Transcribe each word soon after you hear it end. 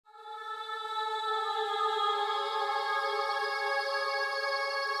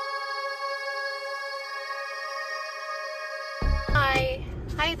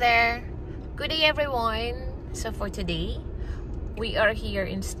Good day everyone. So for today, we are here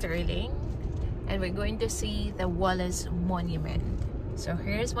in Stirling and we're going to see the Wallace Monument. So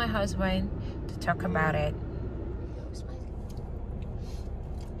here's my husband to talk about it.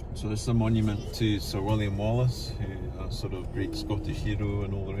 So this is a monument to Sir William Wallace, who a sort of great Scottish hero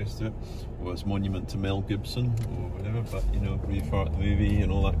and all the rest of it. Or it's monument to Mel Gibson or whatever, but you know, Braveheart the movie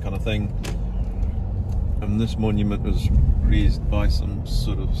and all that kind of thing. And this monument was raised by some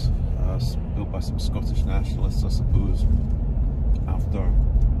sort of built by some Scottish nationalists, I suppose, after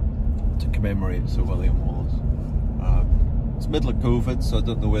to commemorate Sir William Wallace. It's middle of COVID, so I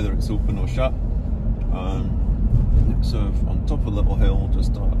don't know whether it's open or shut. It's sort of on top of a little hill,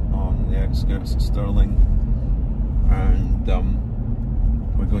 just on the outskirts of Stirling, and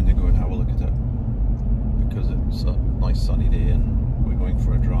we're going to go and have a look at it because it's a nice sunny day and we're going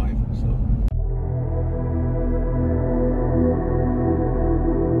for a drive. So.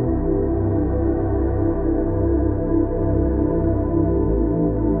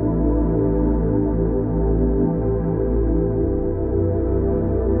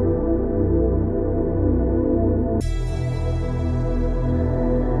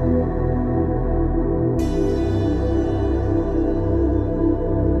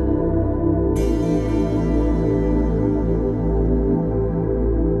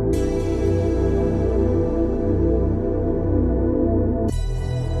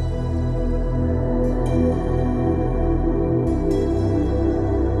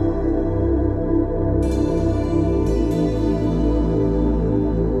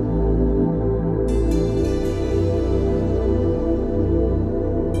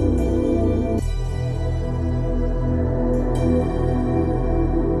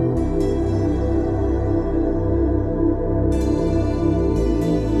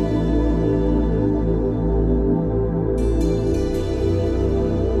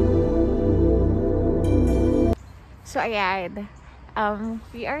 So ayan,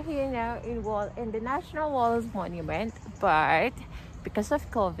 we are here now in the National Wallace Monument, but because of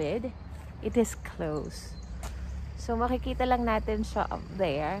COVID, it is closed. So makikita lang natin siya up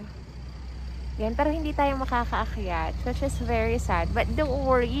there. Yan, pero hindi tayo makakaakyat, which is very sad. But don't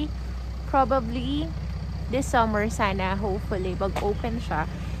worry, probably this summer sana, hopefully, mag-open siya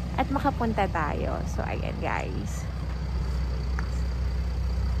at makapunta tayo. So ayan guys.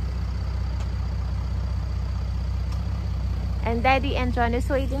 And Daddy and John is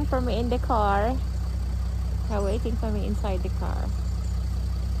waiting for me in the car. They're waiting for me inside the car.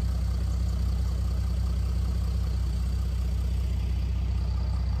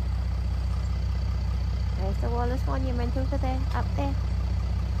 There's the Wallace Monument over there, up there.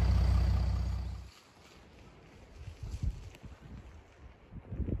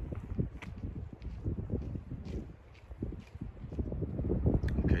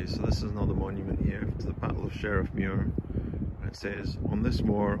 Okay, so this is another monument here to the Battle of Sheriffmuir. It says, on this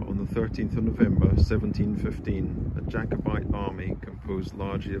moor on the 13th of November 1715, a Jacobite army composed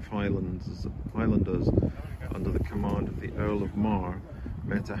largely of Highlanders under the command of the Earl of Mar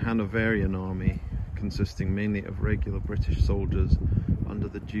met a Hanoverian army consisting mainly of regular British soldiers under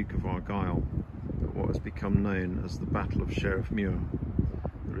the Duke of Argyll at what has become known as the Battle of Sheriffmuir.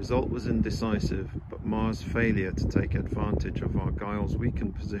 The result was indecisive, but Mar's failure to take advantage of Argyll's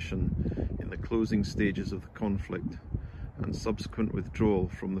weakened position in the closing stages of the conflict and subsequent withdrawal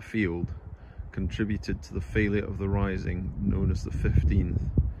from the field contributed to the failure of the rising known as the 15th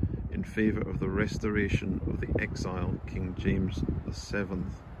in favour of the restoration of the exiled King James VII,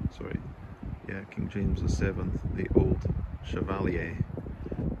 King James VII, the Old Chevalier,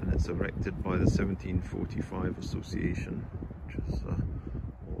 and it's erected by the 1745 Association, which is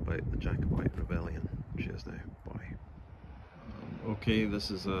all about the Jacobite Rebellion. Cheers now, bye. Okay,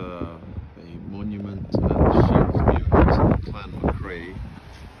 this is a monument at Sheriffmuir to the Clan MacRae,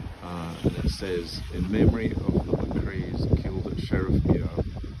 and it says, in memory of the MacRaes killed at Sheriffmuir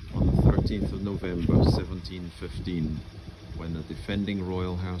on the 13th of November 1715, when the defending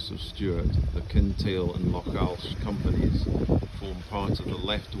royal house of Stuart, the Kintail and Lochal companies, formed part of the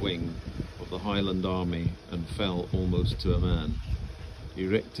left wing of the Highland army and fell almost to a man.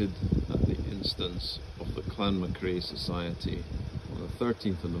 Erected at the instance of the Clan MacRae Society on the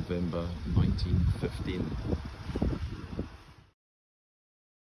 13th of November 1915.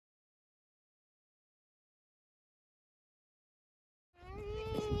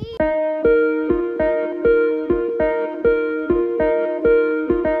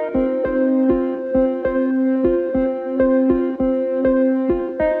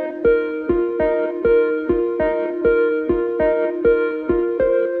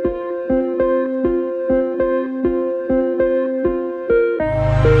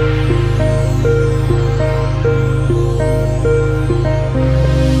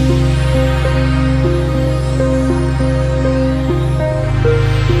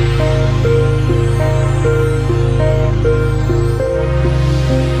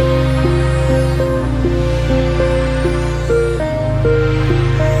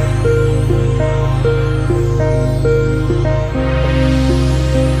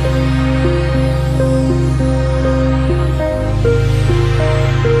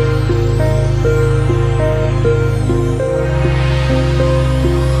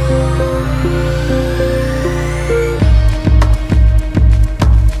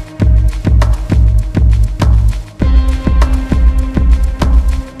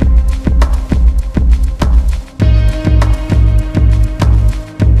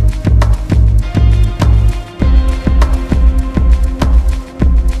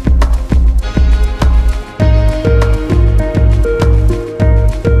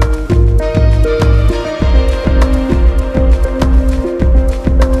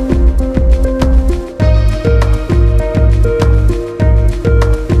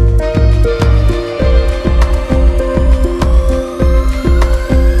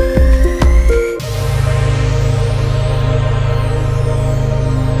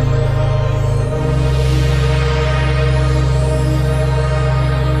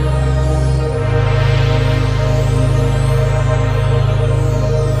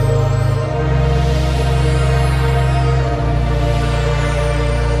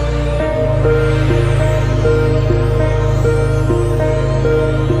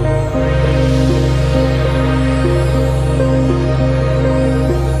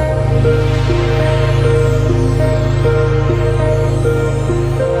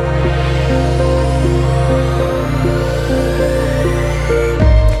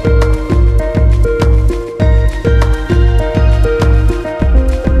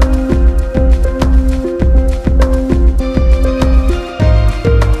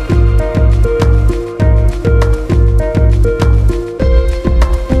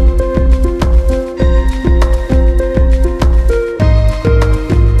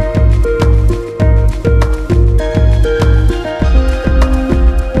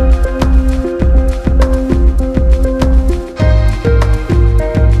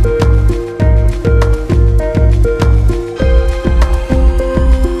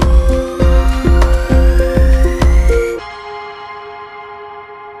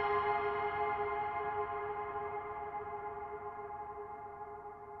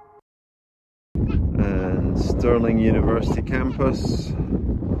 Stirling University campus,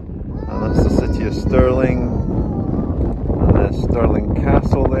 and that's the city of Stirling, and there's Stirling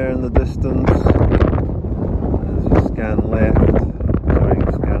Castle there in the distance. As you scan left, sorry,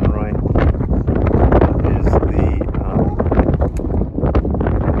 scan right, that is the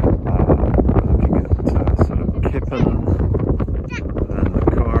looking at sort of Kippen and the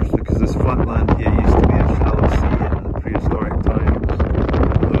cars, because this flatland here used to be a shallow sea in prehistoric times.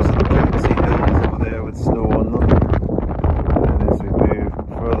 Those are the Campsie Hills over there with snow on them. And as we move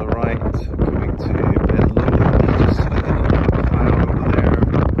further right, coming to Ben Cleuch, just like a little cloud over there.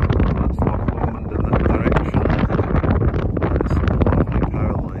 That's Loch Lomond in that direction. There's some lovely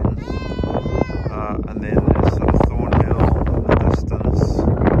power lines. And then there's sort of Thornhill in the distance.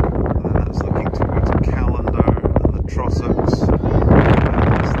 And then that's looking towards Callander and the Trossachs.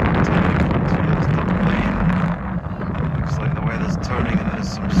 Looks like the weather's turning and there's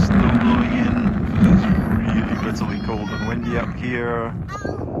some snow blowing in. It's really bitterly cold and windy up here.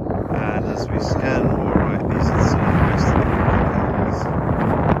 And as we scan more right, these are some of the rest of the hills.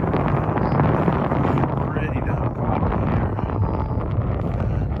 Pretty damn cold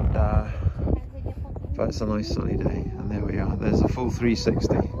here. But it's a nice sunny day. And there we are. There's a full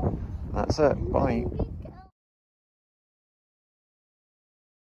 360. That's it. Bye.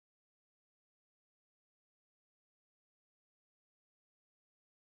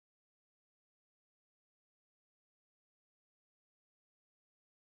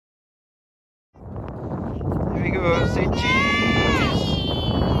 Here we go, say cheese!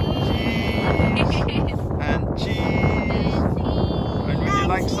 Cheese! And cheese! And would you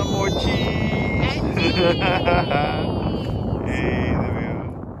like some more cheese?